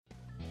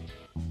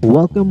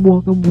Welcome.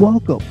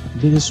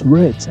 This is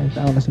Ritz, ang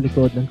tao na sa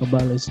likod ng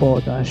Kabales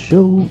Podcast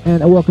Show.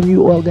 And I welcome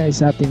you all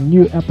guys sa ating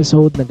new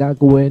episode na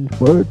gagawin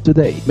for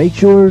today. Make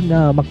sure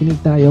na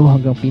makinig tayo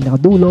hanggang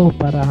pinakadulo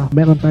para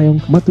meron tayong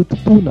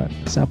matututunan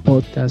sa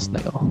podcast na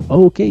ito.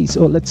 Okay,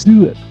 so let's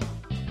do it.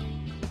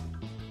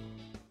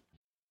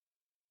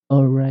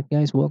 Alright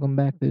guys, welcome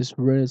back to this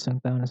Ritz,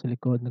 ang tao na sa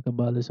likod ng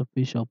Kabales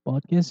Official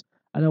Podcast.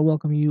 And I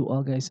welcome you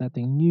all guys sa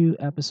ating new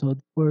episode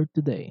for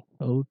today.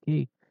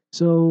 Okay.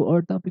 So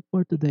our topic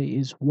for today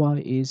is why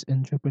is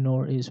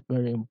entrepreneur is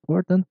very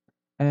important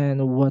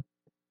and what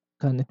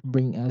can it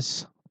bring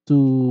us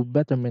to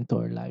betterment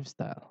to our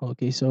lifestyle.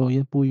 Okay, so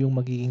yan po yung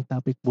magiging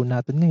topic po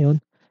natin ngayon.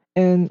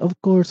 And of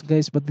course,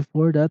 guys, but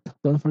before that,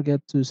 don't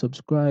forget to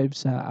subscribe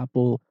sa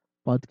Apple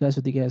Podcast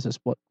o di kaya sa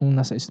kung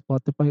nasa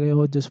Spotify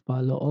kayo, just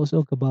follow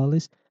also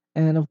Cabalis.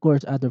 And of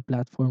course, other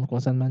platform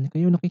kung saan man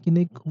kayo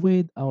nakikinig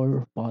with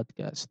our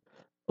podcast.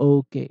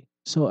 Okay,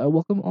 so I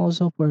welcome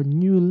also for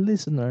new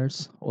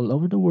listeners all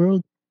over the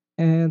world.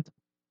 And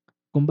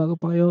kung bago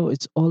pa kayo,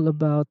 it's all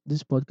about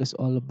this podcast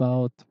all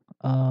about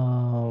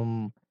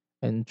um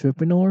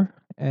entrepreneur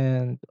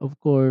and of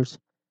course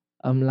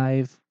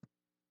life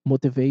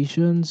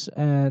motivations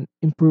and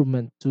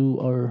improvement to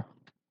our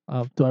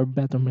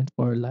betterment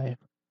for our life.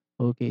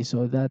 Okay,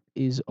 so that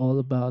is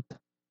all about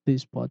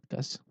this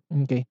podcast.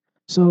 Okay.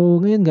 So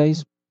ngayon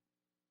guys,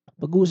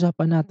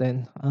 pag-uusapan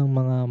natin ang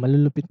mga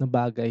malulupit na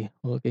bagay.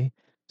 Okay.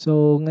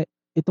 So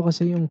ito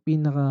kasi yung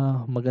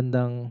pinaka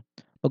magandang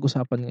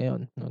pag-usapan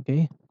ngayon.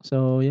 Okay.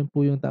 So yan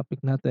po yung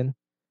topic natin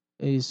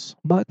is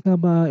bakit nga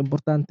ba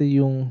importante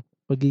yung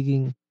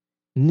pagiging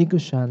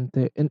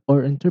negosyante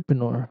or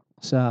entrepreneur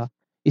sa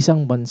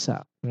isang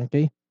bansa.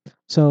 Okay?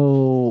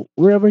 So,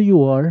 wherever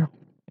you are,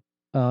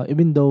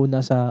 even though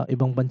nasa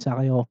ibang bansa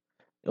kayo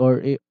or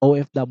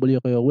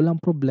OFW kayo,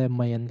 walang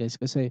problema yan guys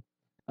kasi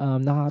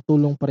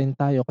nakakatulong pa rin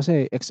tayo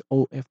kasi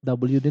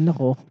ex-OFW din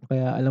ako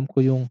kaya alam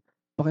ko yung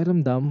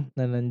pakiramdam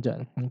na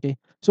nandyan. Okay?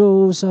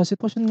 So, sa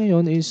sitwasyon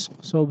ngayon is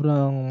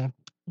sobrang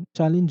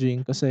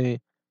challenging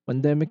kasi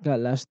pandemic nga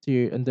last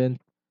year and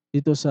then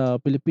dito sa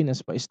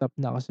Pilipinas pa-stop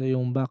na kasi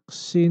yung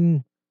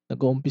vaccine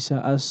nag-uumpisa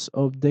as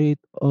of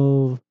date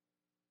of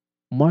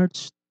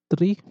March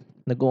 3,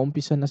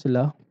 nag-uumpisa na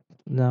sila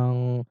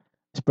ng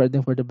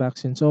spreading for the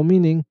vaccine. So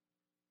meaning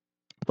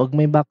 'pag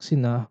may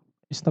vaccine na,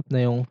 stop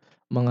na yung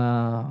mga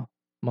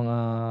mga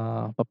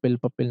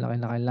papel-papel na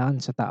kinakailangan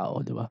sa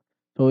tao, 'di ba?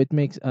 So it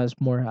makes us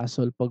more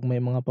hassle 'pag may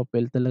mga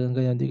papel talagang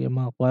ganyan, 'di kayo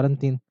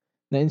maka-quarantine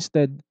na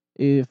instead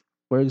if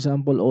for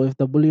example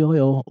OFW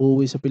kayo,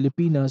 uuwi sa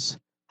Pilipinas,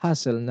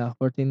 hassle na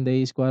 14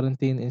 days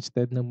quarantine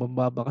instead ng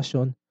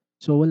magbabakasyon.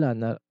 So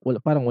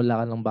parang wala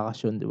ka ng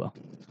bakasyon, 'di ba?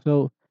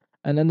 So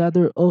and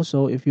another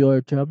also if you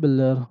are a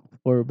traveler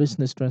for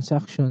business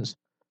transactions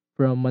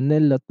from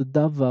Manila to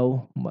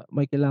Davao,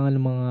 may kailangan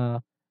ng mga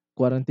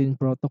quarantine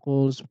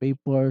protocols,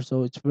 papers,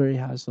 so it's very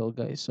hassle,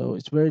 guys. So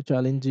it's very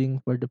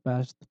challenging for the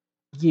past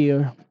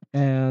year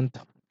and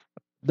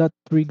that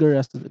trigger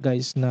us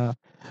guys na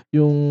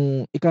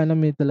yung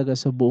economy talaga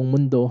sa buong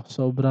mundo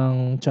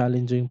sobrang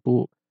challenging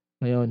po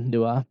ngayon, di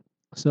ba?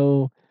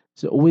 So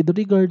so with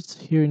regards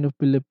here in the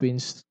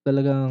Philippines,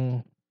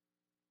 talagang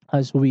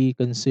as we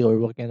can see or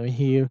what can we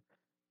hear,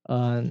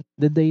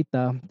 the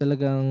data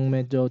talagang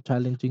medyo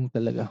challenging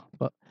talaga.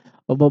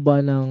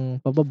 Pababa ng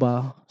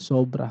pababa,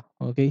 sobra,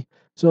 okay?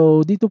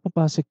 So, dito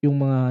papasok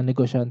yung mga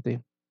negosyante,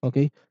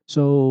 okay?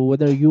 So,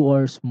 whether you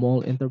are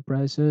small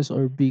enterprises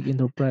or big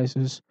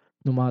enterprises,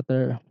 no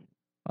matter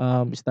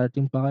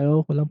starting pa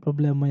kayo, walang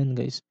problema yan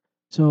guys.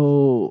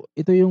 So,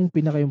 ito yung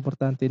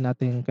pinaka-importante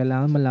nating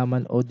kailangan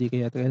malaman o di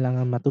kaya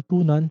kailangan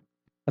matutunan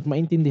at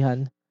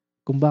maintindihan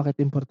kung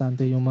bakit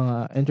importante yung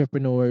mga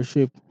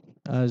entrepreneurship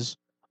as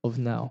of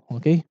now.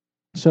 Okay?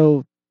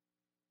 So,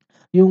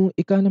 yung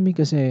economy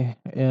kasi,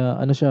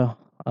 ano siya,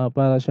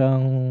 para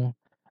siyang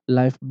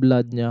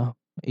lifeblood niya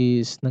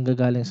is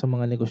nanggagaling sa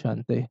mga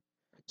negosyante.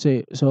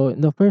 So in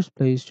the first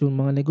place, yung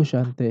mga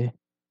negosyante,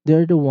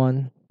 they're the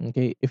one,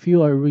 okay, if you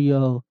are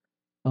real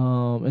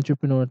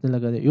entrepreneur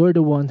talaga, you're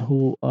the one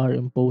who are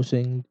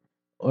imposing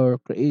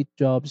or create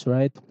jobs,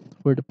 right,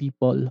 for the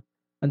people.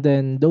 And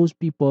then those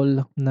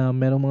people na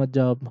merong mga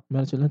job,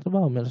 meron silang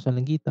trabaho, meron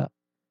silang kita.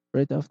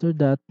 Right after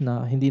that,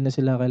 na hindi na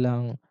sila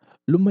kailang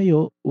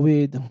lumayo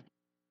with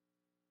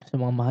sa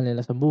mga mahal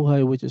nila sa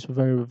buhay, which is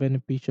very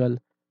beneficial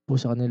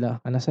po sa kanila.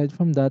 And aside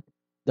from that,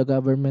 the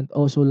government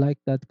also like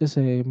that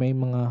kasi may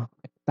mga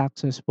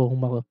taxes pong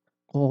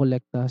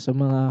makokolekta sa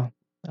mga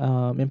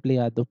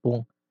empleyado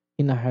pong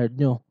hina-hire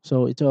nyo.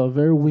 So, it's a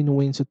very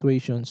win-win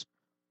situations.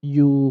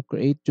 You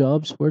create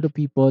jobs for the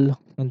people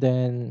and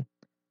then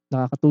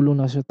nakakatulong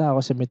na sa tao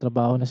kasi may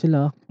trabaho na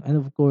sila. And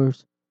of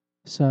course,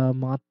 sa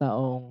mga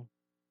taong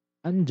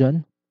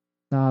andyan,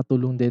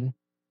 nakakatulong din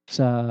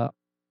sa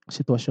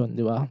sitwasyon,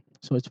 di ba?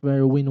 So it's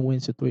very win-win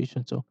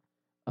situation. So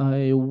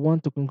I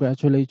want to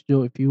congratulate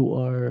you if you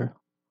are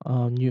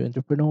new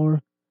entrepreneur,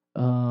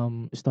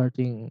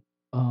 starting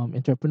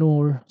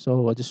entrepreneur.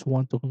 So I just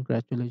want to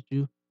congratulate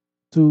you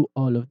to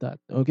all of that.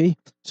 Okay,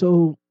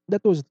 so that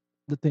was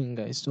the thing,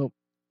 guys. So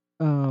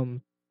um,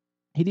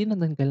 hindi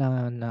natin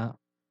kailangan na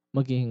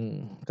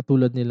maging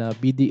katulad nila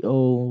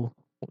BDO,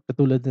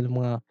 katulad ng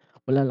mga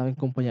malalaking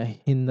kumpanya,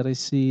 Henry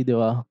C, 'di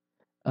ba?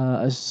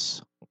 As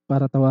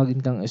para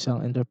tawagin kang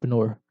isang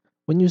entrepreneur.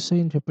 When you say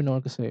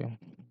entrepreneur kasi,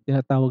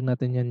 tinatawag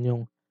natin 'yan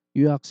yung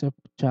you accept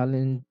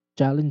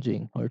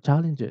challenging or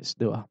challenges,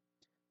 'di ba?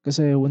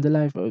 Kasi when the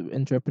life of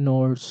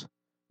entrepreneurs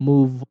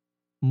move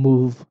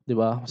move, 'di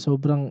ba?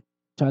 Sobrang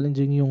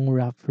challenging yung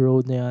rough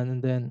road na 'yan,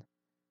 and then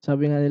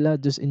sabi nga nila,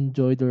 just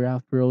enjoy the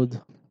rough road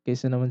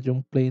kaysa naman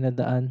yung plain na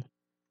daan,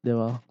 'di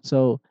ba?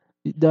 So,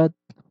 that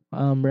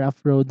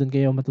rough road dun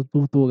kayo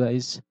matututo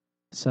guys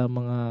sa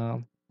mga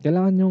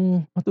kailangan niyong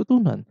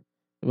matutunan,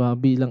 'di ba?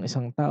 Bilang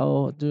isang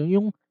tao,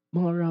 yung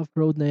mga rough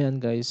road na 'yan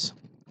guys,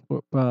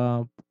 for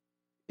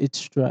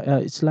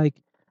it's like,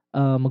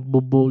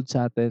 magbo-bold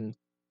sa'tin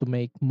to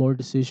make more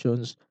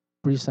decisions,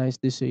 precise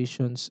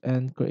decisions,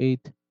 and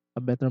create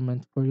a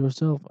betterment for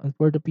yourself and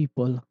for the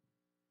people.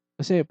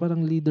 Kasi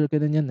parang leader ka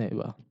na niyan, eh, 'di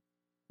ba?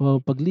 Well,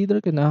 'pag leader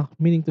ka na,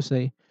 meaning to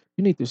say,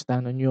 you need to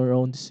stand on your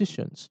own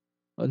decisions.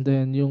 And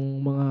then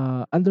yung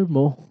mga under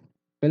mo,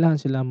 kailangan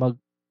sila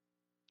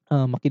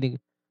makinig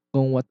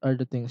kung what are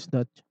the things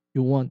that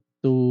you want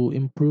to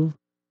improve,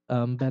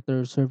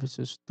 better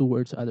services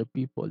towards other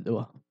people, 'di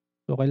ba?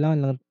 So, kailangan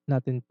lang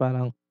natin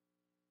parang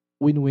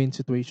win-win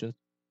situations.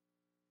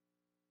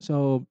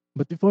 So,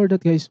 but before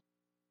that, guys,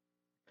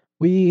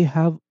 we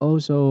have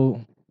also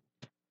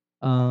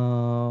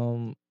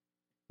um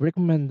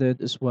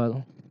recommended as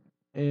well,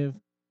 if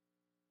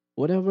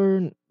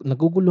whatever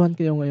naguguluhan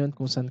kayo ngayon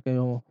kung saan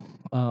kayo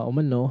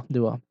umano, 'di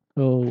ba?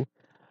 So,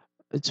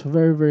 it's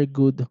very very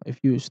good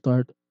if you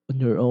start on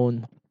your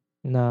own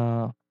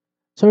na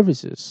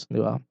services,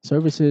 'di ba?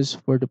 Services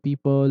for the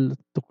people,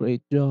 to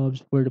create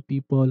jobs for the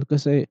people,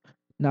 kasi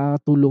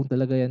nakakatulong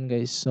talaga 'yan,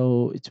 guys.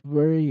 So, it's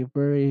very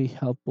very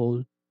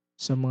helpful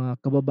sa mga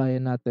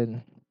kababayan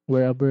natin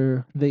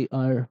wherever they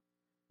are,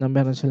 na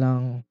meron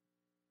silang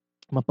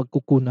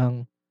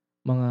mapagkukunang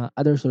mga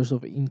other source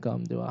of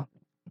income, 'di ba?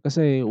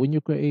 Kasi when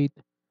you create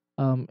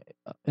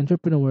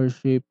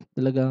entrepreneurship,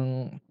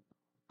 talagang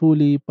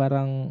fully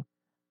parang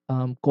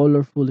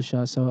colorful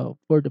siya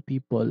for the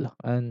people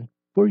and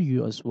for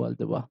you as well,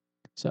 'di ba?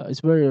 So,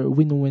 it's very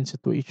win-win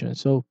situation.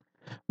 So,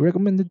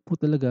 recommended po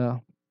talaga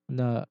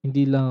na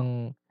hindi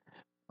lang,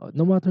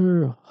 no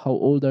matter how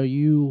old are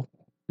you,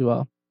 'di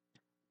ba?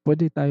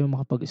 Puwede tayong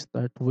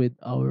makapag-start with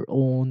our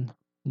own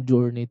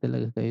journey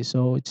talaga, guys.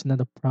 So, it's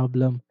not a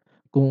problem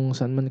kung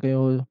saan man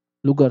kayo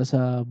lugar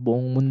sa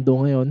buong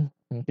mundo ngayon,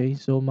 okay?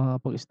 So,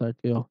 makakapag-start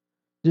kayo.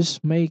 Just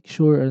make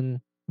sure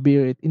and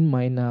bear it in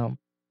mind na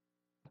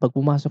 'pag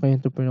pumasok kayo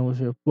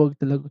entrepreneurship, 'wag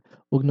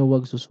na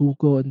 'wag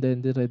susuko and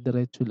then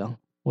dire-diretso lang.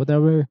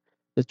 Whatever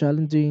the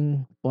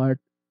challenging part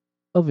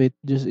of it,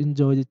 just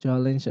enjoy the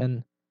challenge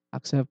and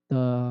accept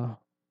the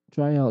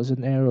trials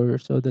and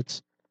errors. So that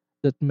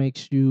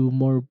makes you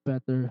more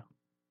better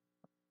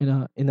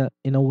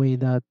in a way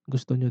that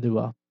gusto niyo, 'di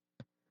ba?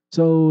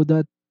 So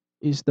that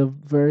is the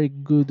very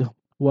good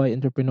why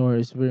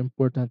entrepreneur is very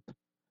important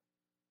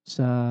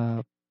sa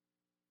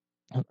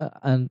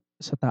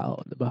sa tao,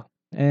 'di ba?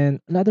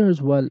 And another as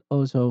well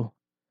also,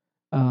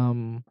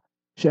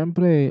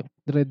 siyempre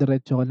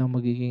dire-diretso ka ng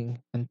magiging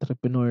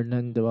entrepreneur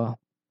nan, 'di ba?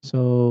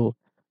 So,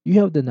 you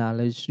have the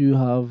knowledge, you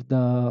have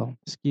the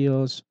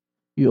skills,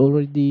 you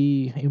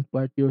already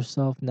impart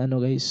yourself na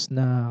ano guys,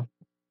 na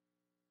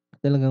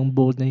talagang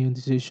bold na yung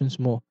decisions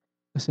mo.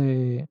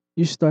 Kasi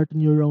you start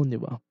on your own,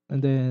 'di ba? And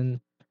then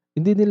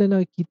hindi nila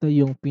nakikita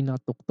yung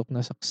pinakatuktok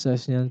na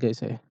success niyan guys,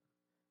 eh.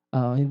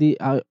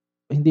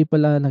 Hindi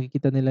pala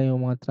nakikita nila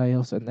yung mga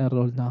trials and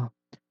error na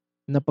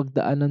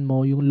napagdaanan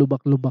mo, yung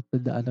lubak-lubak na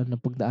daanan na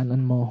pagdaanan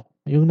mo.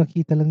 Yung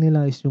nakita lang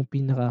nila is yung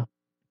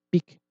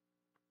pinaka-peak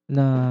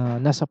na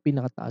nasa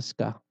pinakataas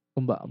ka,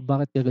 kung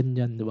bakit ka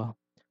ganyan, 'di ba?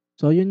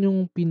 So, yun yung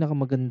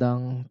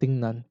pinakamagandang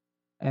tingnan,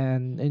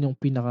 and yun yung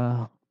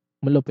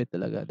pinakamalupit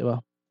talaga, 'di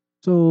ba?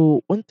 So,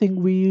 one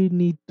thing we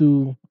need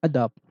to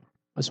adapt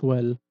as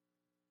well,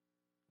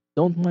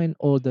 don't mind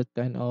all that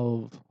kind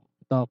of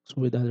talks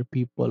with other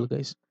people,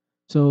 guys.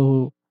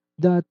 So,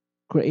 that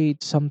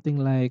creates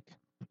something like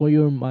for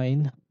your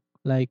mind,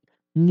 like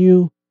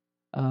new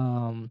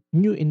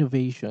new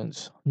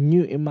innovations,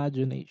 new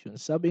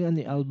imaginations. Sabi nga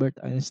ni Albert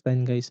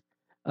Einstein, guys,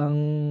 ang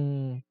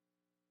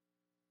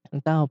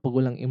ang tao 'pag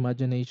walang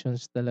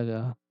imaginations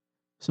talaga,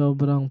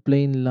 sobrang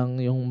plain lang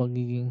yung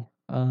magiging,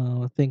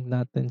 think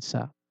natin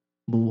sa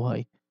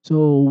buhay.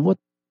 So,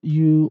 what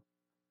you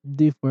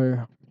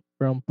differ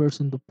from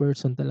person to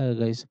person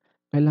talaga, guys,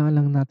 kailangan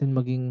lang natin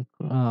maging,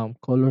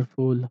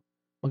 colorful,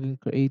 maging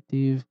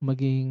creative,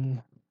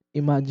 maging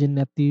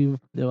imaginative,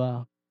 'di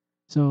ba?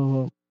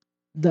 So,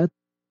 that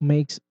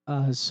makes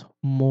us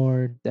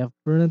more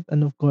different,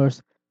 and of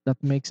course, that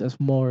makes us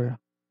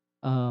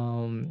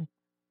um,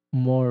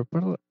 more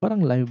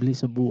parang lively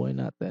sa buhay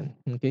natin,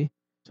 okay?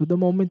 So, the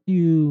moment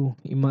you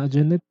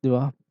imagine it, 'di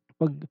ba?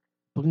 'Pag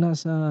 'pag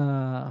nasa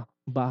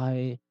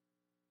bahay,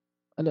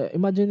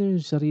 imagine niyo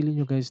yung sarili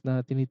niyo guys, na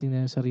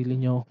tinitingnan yung sarili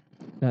niyo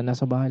na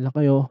nasa bahay lang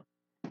kayo,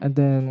 and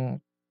then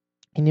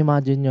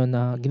inimagine niyo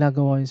na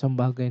ginagawa yung isang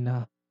bagay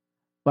na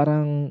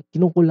parang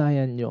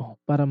kinukulayan niyo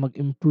para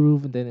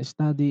mag-improve, then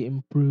study,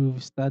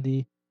 improve,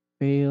 study,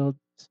 failed,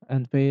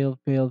 and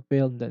failed, failed,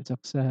 failed, then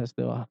success,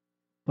 'di ba?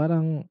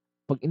 Parang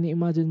 'pag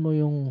ini-imagine mo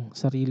yung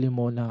sarili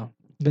mo na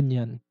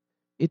ganyan,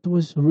 it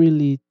was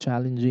really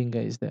challenging,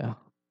 guys, 'di ba?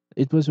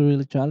 It was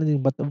really challenging,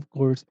 but of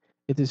course,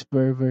 it is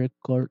very, very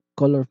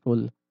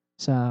colorful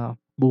sa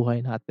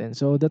buhay natin.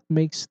 So that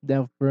makes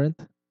different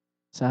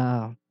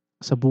sa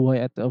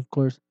buhay at of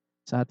course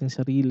sa ating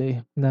sarili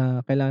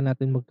na kailangan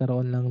natin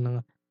magkaroon lang ng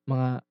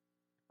mga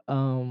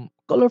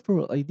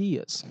colorful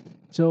ideas.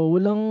 So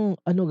walang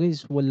ano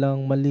guys,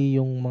 walang mali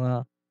yung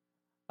mga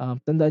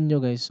tandaan nyo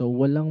guys, so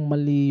walang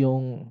mali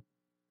yung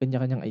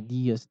kanya-kanyang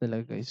ideas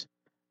talaga guys.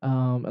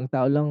 Ang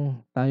tao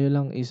lang, tayo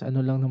lang is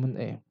ano lang naman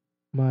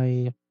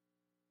may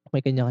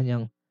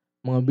kanya-kanyang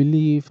mga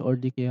belief or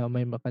di kaya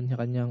may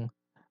kanya-kanyang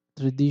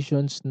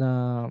traditions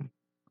na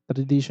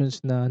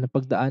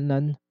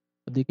napagdaanan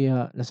o di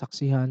kaya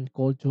nasaksihan,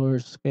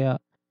 cultures, kaya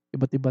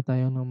iba't iba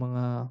tayo ng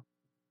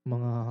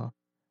mga,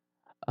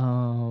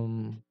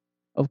 um,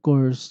 of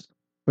course,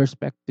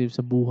 perspective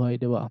sa buhay,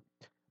 'di ba?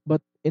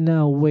 But in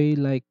a way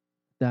like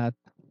that,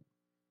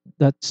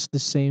 that's the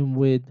same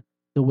with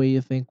the way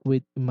you think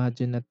with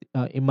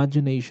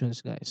imaginations,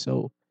 guys.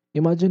 So,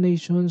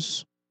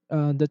 imaginations,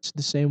 that's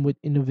the same with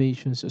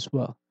innovations as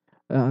well.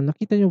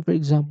 Nakita niyo for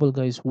example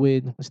guys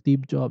with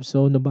Steve Jobs.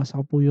 So, nabasa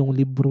ko po yung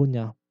libro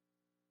niya.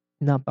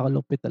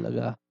 Napakalupit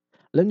talaga.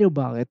 Alam niyo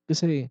bakit?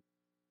 Kasi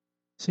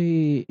si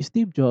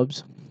Steve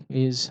Jobs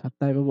is a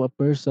type of a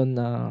person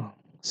na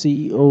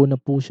CEO na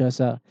po siya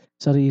sa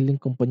sariling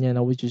kumpanya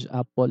na which is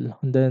Apple.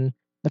 And then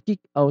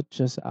na-kick out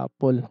siya sa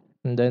Apple.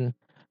 And then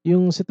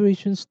yung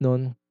situations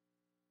nun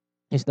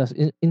is that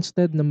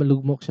instead na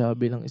malugmok siya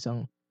bilang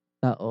isang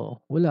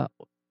tao, wala.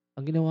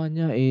 Ang ginawa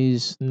niya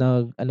is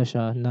nag-ano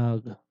siya,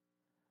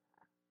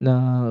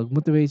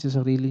 nag-motivate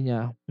sa sarili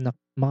niya na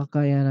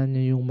makakayanan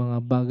niya yung mga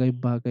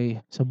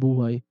bagay-bagay sa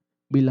buhay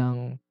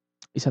bilang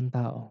isang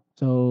tao.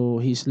 So,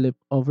 he slept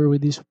over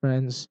with his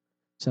friends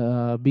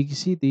sa big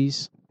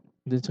cities,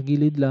 then sa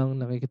gilid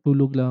lang,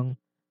 nakikitulog lang,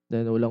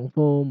 then walang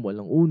phone,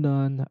 walang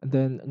unan.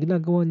 Then, ang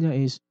ginagawa niya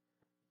is,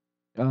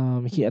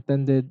 he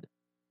attended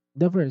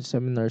different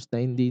seminars na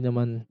hindi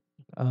naman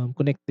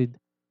connected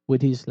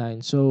with his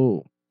line.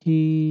 So,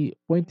 he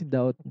pointed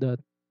out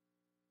that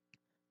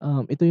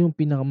ito yung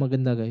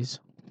pinakamaganda guys.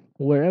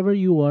 Wherever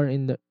you are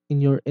in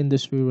your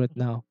industry right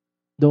now,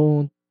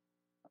 don't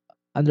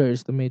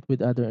underestimate with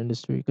other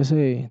industry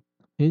kasi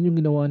yun yung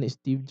ginawa ni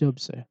Steve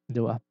Jobs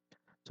di ba?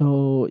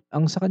 So,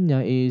 ang sa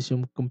kanya is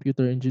yung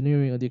computer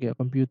engineering o di kaya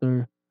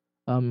computer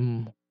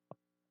um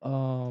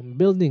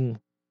building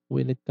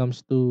when it comes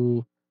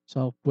to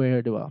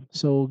software, di ba?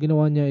 So,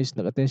 ginawa niya is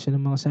nag-attend siya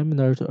ng mga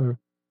seminars or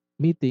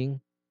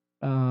meeting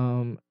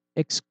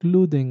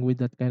excluding with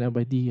that kind of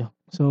idea.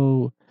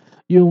 So,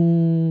 yung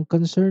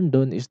concern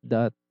doon is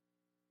that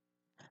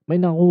may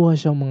nakuha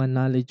siyang mga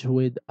knowledge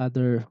with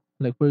other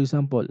like for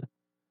example,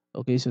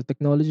 okay, so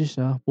technology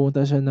siya,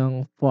 pumunta siya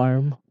ng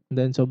farm,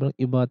 then sobrang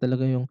iba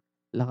talaga yung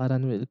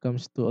lakaran when it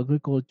comes to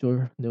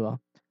agriculture, 'di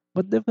ba?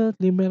 But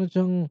definitely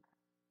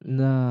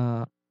na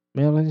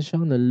meron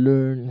siyang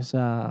na-learn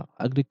sa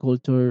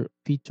agriculture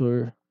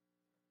feature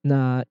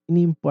na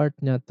ini-impart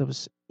niya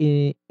tapos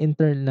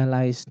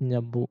internalize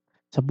niya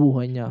sa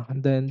buhay niya.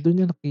 And then dun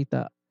niya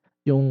nakita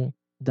yung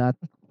that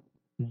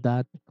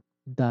Dot,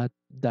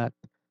 dot.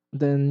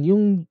 Then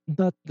yung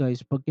dot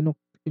guys 'pag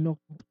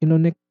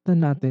kinonekta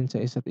natin sa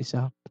isa't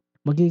isa,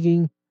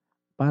 magiging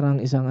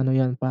parang isang ano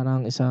 'yan,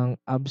 parang isang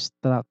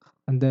abstract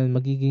and then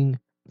magiging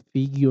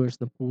figures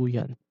na po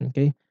 'yan,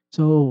 okey?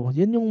 So,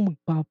 'yun na yung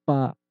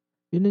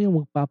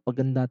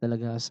magpapaganda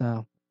talaga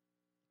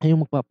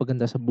yung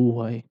magpapaganda sa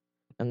buhay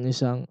ng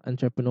isang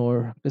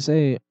entrepreneur.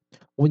 Kasi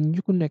when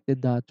you connect the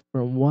dot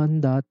from one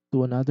dot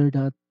to another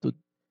dot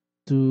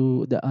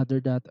to the other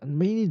dot and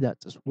many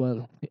dots as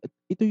well.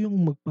 Ito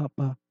yung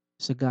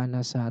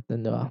magpapasagana sa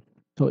atin, 'di ba?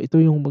 So, ito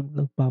yung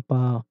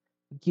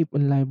nagpapa-keep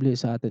on lively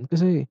sa atin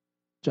kasi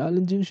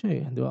challenging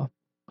siya, 'di ba?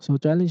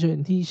 So, challenge siya,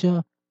 hindi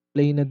siya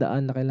plain na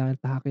daan na kailangan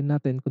tahakin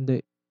natin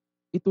kundi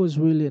it was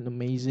really an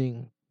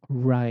amazing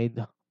ride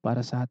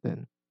para sa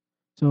atin.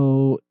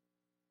 So,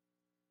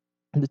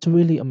 it's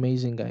really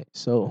amazing, guys.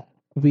 So,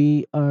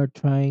 we are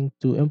trying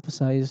to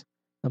emphasize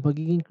na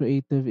pagiging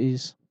creative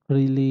is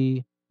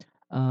really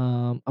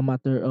a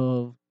matter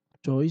of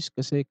choice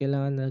kasi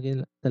kailangan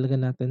talaga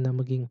natin na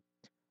maging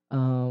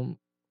um,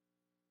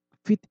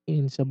 fit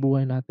in sa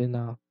buhay natin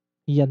na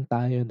yan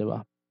tayo, 'di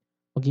ba?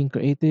 Maging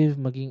creative,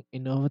 maging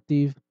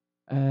innovative,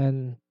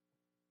 and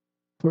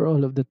for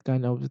all of that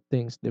kind of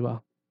things, 'di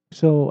ba?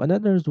 So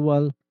another as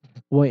well,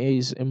 why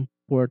is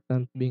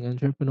important being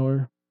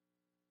entrepreneur?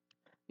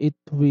 It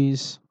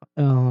with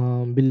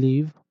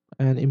believe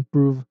and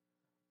improve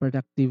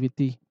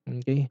productivity.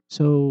 Okay,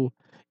 so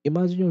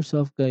imagine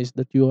yourself, guys,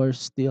 that you are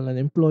still an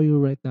employee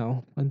right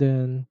now, and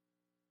then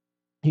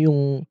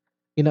yung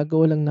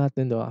ginagawa lang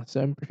natin, 'di ba?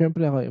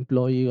 Siyempre ako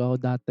employee ako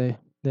dati.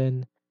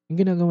 Then yung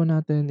ginagawa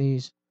natin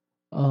is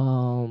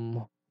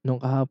nung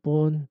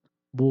kahapon,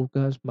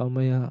 bukas,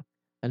 mamaya,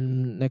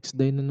 and next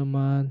day na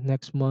naman,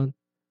 next month,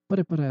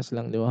 pare-parehas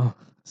lang, 'di ba?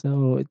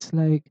 So, it's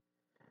like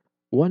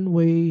one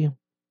way,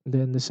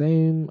 then the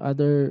same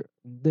other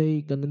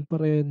day, gano'n pa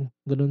rin,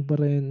 gano'n pa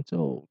rin.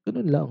 So,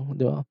 gano'n lang,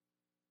 'di ba?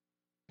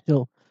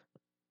 So,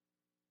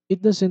 it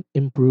doesn't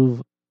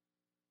improve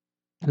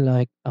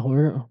like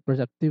our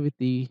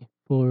productivity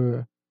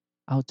for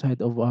outside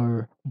of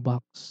our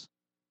box,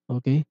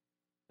 okay?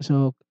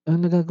 So,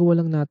 ang nagagawa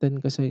ang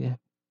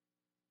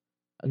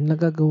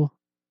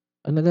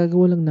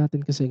nagagawa lang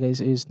natin kasi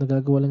guys is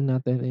nagagawa lang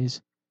natin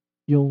is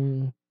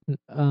yung,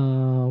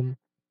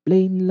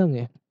 plain lang,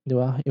 eh, 'di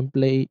ba?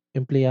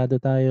 Empleyado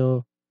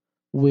tayo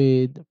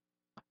with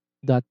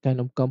that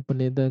kind of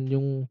company then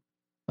yung,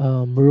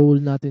 role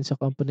natin sa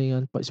company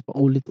yan is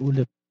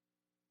paulit-ulit,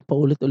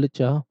 paulit-ulit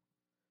siya,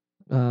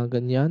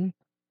 ganyan.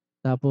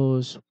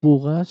 Tapos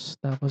bukas,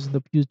 tapos in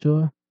the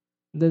future,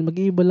 then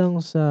mag-iiba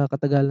lang sa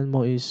katagalan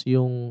mo is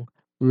yung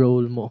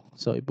role mo.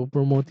 So,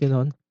 ipo-promote ka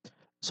nun.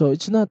 So,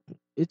 it's not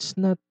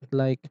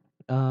like,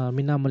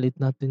 minamalit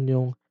natin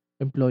yung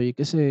employee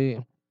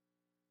kasi,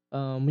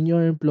 when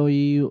you're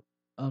employee,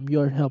 you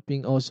are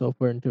helping also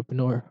for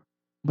entrepreneur.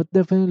 But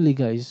definitely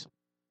guys,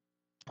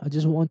 I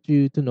just want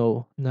you to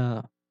know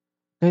na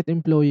kahit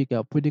employee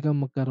ka, pwede kang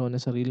magkaroon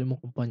ng sarili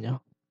mong kumpanya,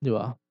 'di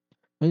ba?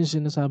 Yan yung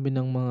sinasabi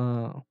ng mga,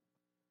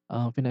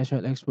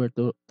 financial expert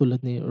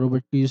tulad ni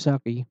Robert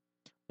Kiyosaki,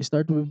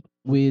 start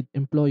with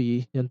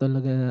employee, yan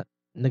talaga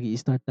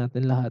nag-i-start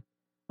natin lahat.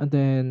 And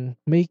then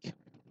make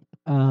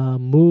a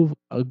move,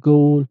 a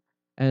goal,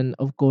 and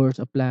of course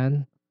a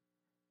plan.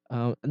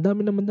 Ang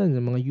dami naman diyan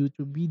yung mga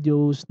YouTube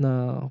videos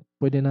na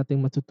pwede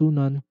nating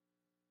matutunan,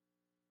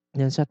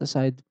 yan set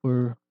aside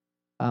for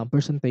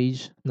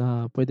percentage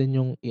na pwede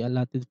niyong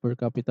i-allotted for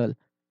capital.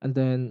 And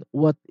then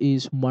what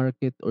is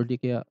market or di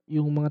kaya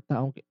yung mga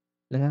taong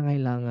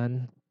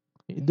nangangailangan,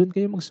 dun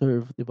kayo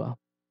mag-serve, 'di ba?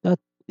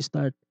 That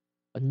start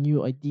a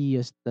new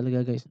ideas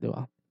talaga guys, 'di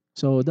ba?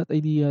 So that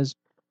ideas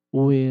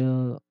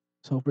will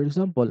so for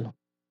example,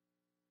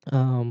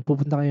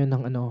 pupunta kayo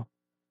ng ano,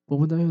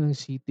 pupunta kayo ng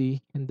city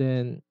and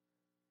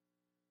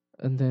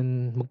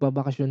then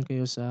magbabakasyon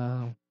kayo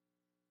sa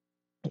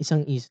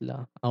isang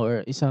isla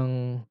or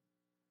isang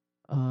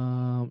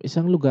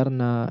lugar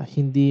na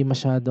hindi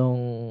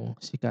masyadong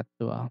sikat,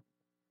 'di ba?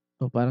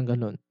 So, parang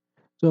gano'n.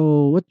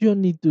 So, what you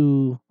need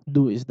to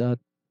do is that,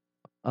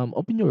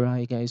 open your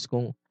eye guys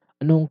kung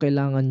anong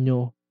kailangan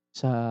niyo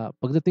sa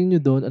pagdating niyo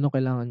do'n, anong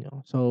kailangan niyo.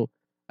 So,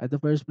 at the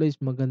first place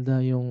maganda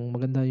yung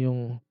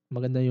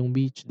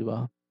beach, 'di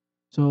ba?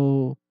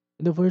 So,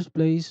 in the first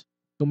place,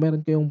 kung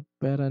meron kayong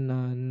pera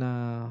na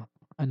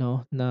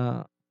ano,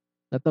 na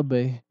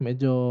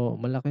medyo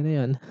malaki na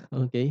 'yan,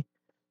 okey?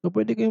 So,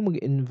 puwede kayong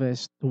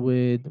mag-invest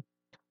with,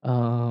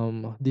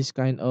 this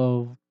kind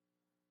of,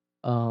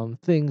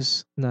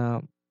 things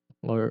na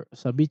or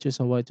sa beaches,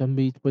 sa White Sand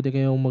Beach, puwede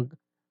kayong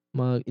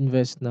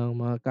mag-invest ng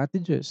mga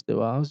cottages, 'di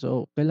ba?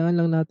 So,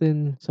 kailangan lang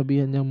natin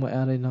sabihan yung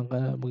may-ari ng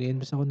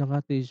mag-i-invest ako ng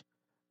cottage,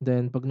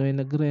 then 'pag may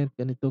nag-rent,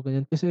 ganito,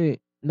 ganyan.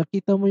 Kasi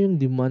nakita mo yung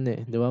demand,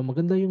 eh, 'di ba?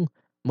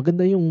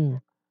 Maganda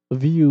yung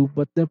view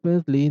but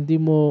definitely hindi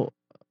mo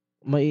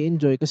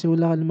mai-enjoy kasi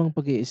wala ka namang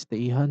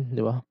pag-i-stay-han,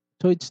 'di ba?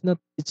 So, it's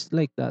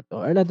like that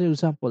or another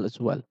example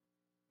as well.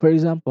 For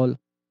example,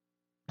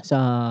 sa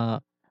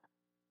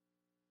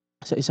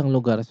sa isang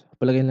lugar,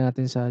 palagay na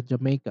natin sa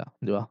Jamaica,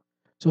 'di ba?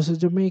 So, sa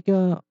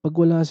Jamaica 'pag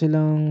wala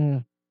silang,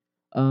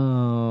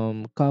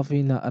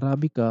 coffee na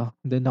Arabica,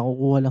 then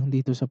nakukuha lang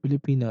dito sa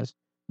Pilipinas,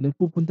 then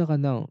pupunta ka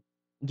ng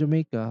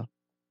Jamaica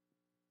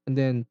and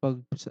then 'pag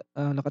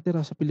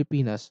nakatira sa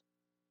Pilipinas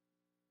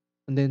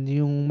and then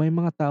yung may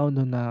mga tao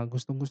dun na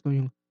gustong-gusto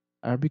yung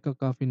Arabica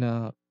coffee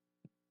na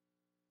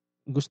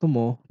gusto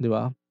mo, 'di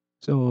ba?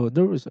 So,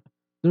 there was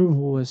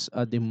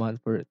a demand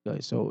for it,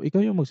 guys. So,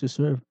 ikaw yung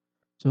magse-serve.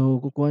 So,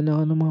 kukuha na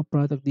ka ng mga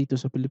product dito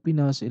sa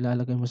Pilipinas,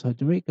 ilalagay mo sa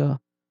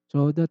Jamaica.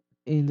 So, that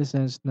in the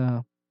sense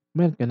na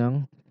meron ka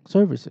ng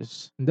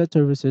services. And that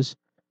services,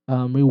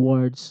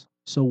 rewards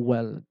so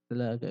well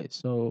talaga, guys.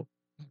 So,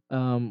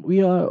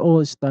 we are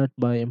all start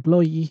by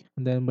employee,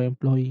 and then by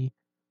employee,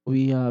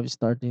 we have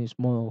starting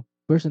small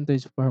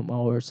percentage from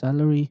our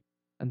salary,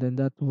 and then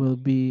that will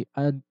be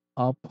add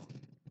up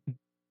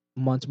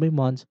months by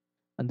months,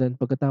 and then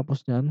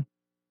pagkatapos niyan,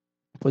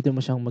 puwede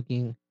mo siyang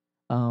maging,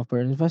 for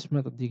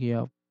investment o di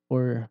kaya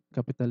for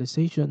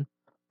capitalization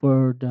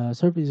for the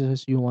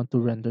services you want to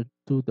render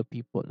to the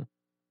people.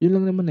 Yun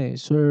lang naman, eh,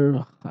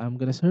 "Sir, I'm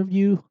gonna serve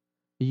you,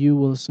 you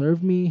will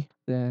serve me."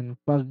 Then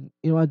 'pag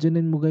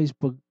imaginin mo guys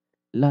 'pag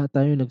lahat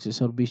tayo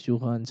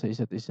nagseserbisyuhan sa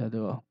isa't isa,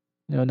 'di ba?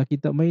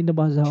 May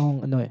nabasa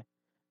akong ano, eh,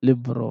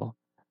 libro,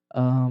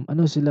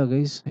 ano sila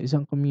guys,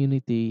 isang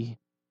community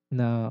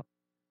na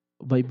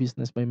by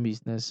business,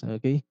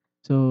 okay.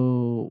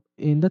 So,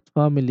 in that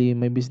family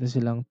may business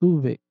silang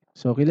tubig.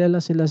 So,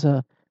 kilala sila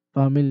sa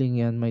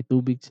family-ng 'yan, may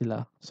tubig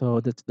sila. So,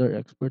 that's their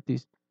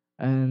expertise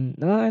and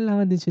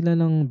nangangailangan din sila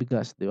ng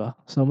bigas, 'di ba?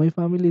 So, may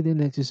family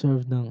din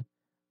nagse-serve ng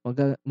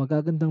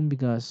magagandang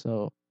bigas.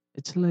 So,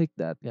 it's like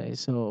that guys.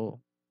 So,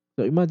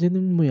 So imagine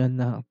mo yan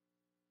na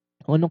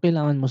kung anong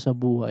kailangan mo sa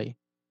buhay.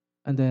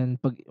 And then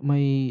 'pag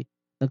may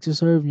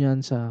nagse-serve niyan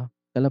sa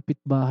kalapit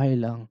bahay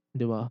lang,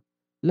 'di ba?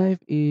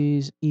 Life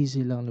is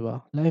easy lang, 'di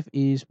ba? Life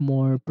is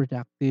more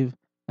productive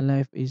and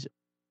life is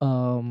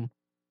um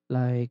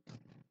like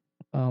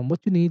what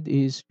you need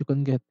is you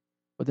can get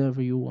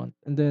whatever you want.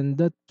 And then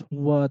that's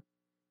what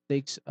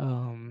takes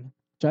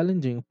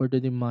challenging for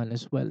the demand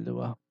as well, 'di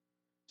ba?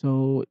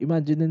 So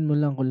imaginein mo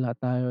lang kung lahat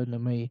tayo na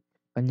may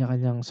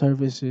kanya-kanyang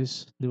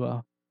services, 'di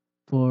ba?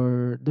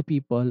 For the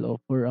people or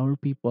for our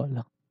people,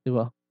 'di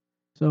ba?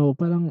 So,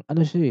 parang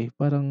ano siya, eh,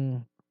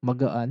 parang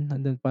magaan and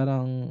then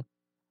parang,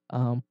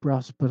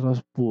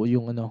 prosperous po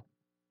yung ano,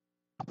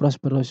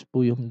 prosperous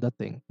po yung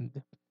dating.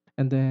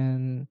 And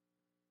then,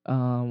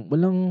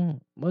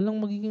 walang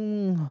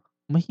magiging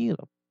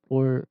mahirap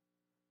for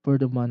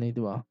the money,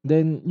 'di ba?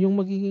 Then yung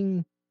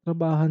magiging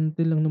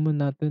trabahante lang naman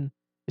natin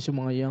is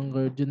yung mga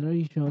younger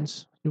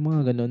generations, yung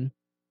mga gano'n.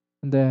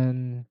 And then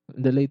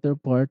the later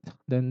part,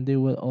 then they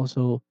will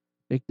also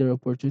take their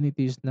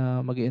opportunities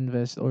na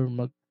mag-invest or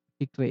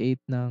mag-create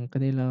ng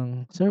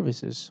kanilang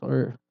services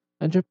or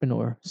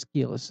entrepreneur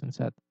skills and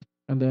that.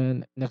 And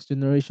then next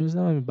generations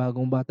naman, may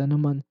bagong bata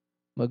naman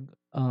mag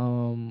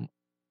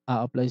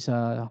a-apply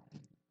sa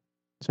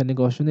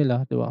negosyo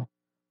nila, 'di ba?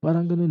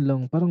 Parang gano'n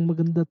lang, parang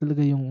maganda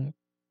talaga yung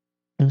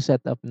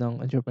setup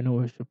ng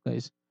entrepreneurship,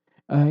 guys.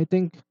 I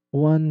think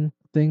one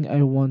thing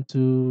I want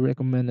to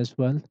recommend as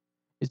well,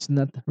 it's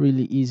not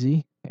really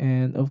easy,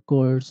 and of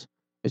course,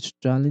 it's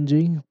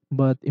challenging,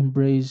 but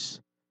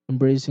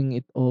embracing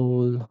it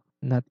all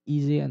not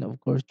easy and of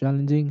course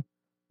challenging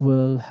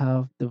will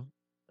have the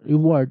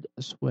reward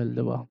as well,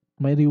 diba?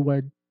 May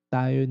reward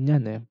tayo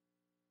niyan eh.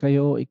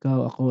 Kayo,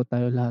 ikaw, ako,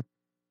 tayo lahat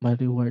may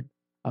reward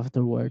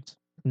afterwards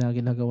na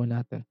ginagawa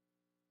natin.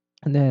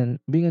 And then,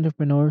 being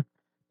entrepreneur,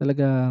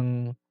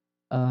 talagang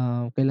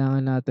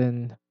kailangan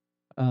natin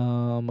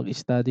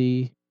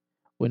mag-study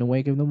when I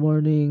wake up in the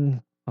morning,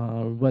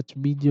 watch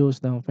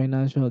videos ng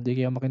financial, di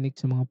kaya makinig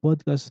sa mga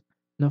podcast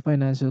na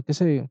financial.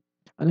 Kasi,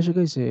 ano siya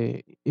guys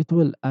eh, it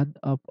will add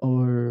up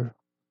our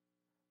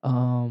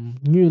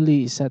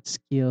newly set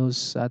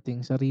skills sa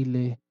ating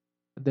sarili.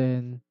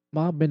 Then,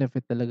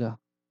 maka-benefit talaga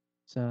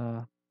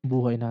sa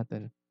buhay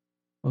natin.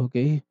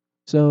 Okay?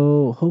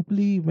 So,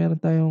 hopefully, meron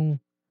tayong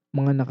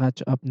mga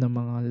na-catch up na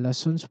mga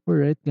lessons for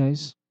it,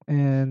 guys.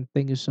 And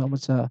thank you so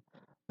much sa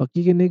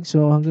pakikinig.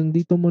 So, hanggang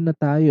dito muna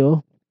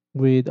tayo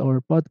with our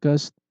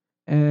podcast.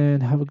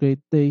 And have a great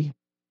day.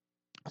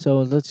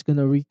 So, let's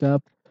gonna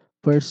recap.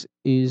 First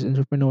is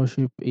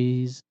entrepreneurship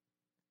is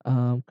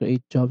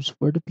create jobs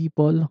for the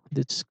people.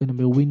 That's gonna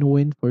be a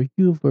win-win for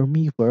you, for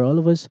me, for all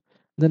of us.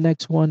 The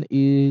next one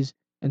is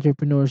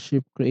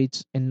entrepreneurship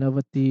creates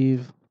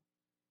innovative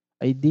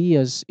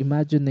ideas,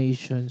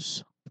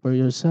 imaginations for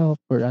yourself,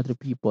 for other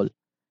people.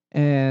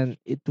 And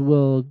it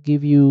will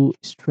give you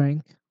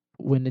strength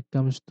when it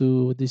comes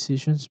to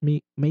decisions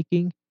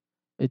making.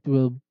 It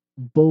will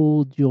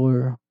bold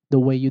the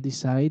way you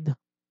decide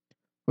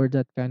for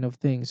that kind of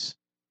things.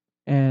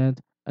 And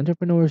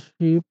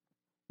entrepreneurship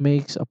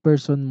makes a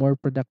person more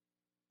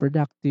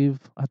productive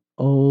at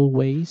all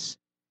ways.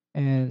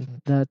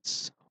 And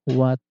that's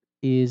what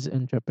is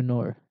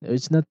entrepreneur.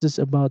 It's not just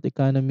about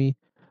economy.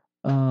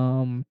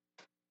 Um,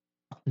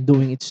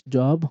 doing its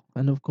job,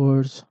 and of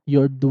course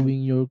you're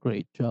doing your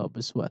great job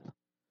as well.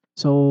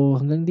 So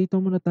hanggang dito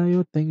muna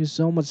tayo. Thank you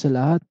so much sa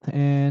lahat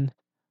and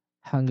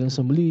hanggang sa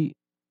muli.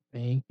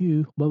 Thank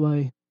you.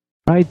 Bye-bye.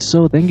 Right,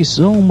 so thank you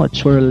so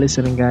much for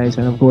listening guys,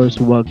 and of course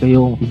huwag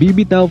kayong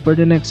bibitaw for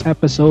the next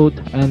episode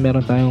and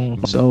meron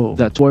tayong, so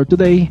that's for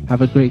today.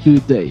 Have a great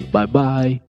good day. Bye bye.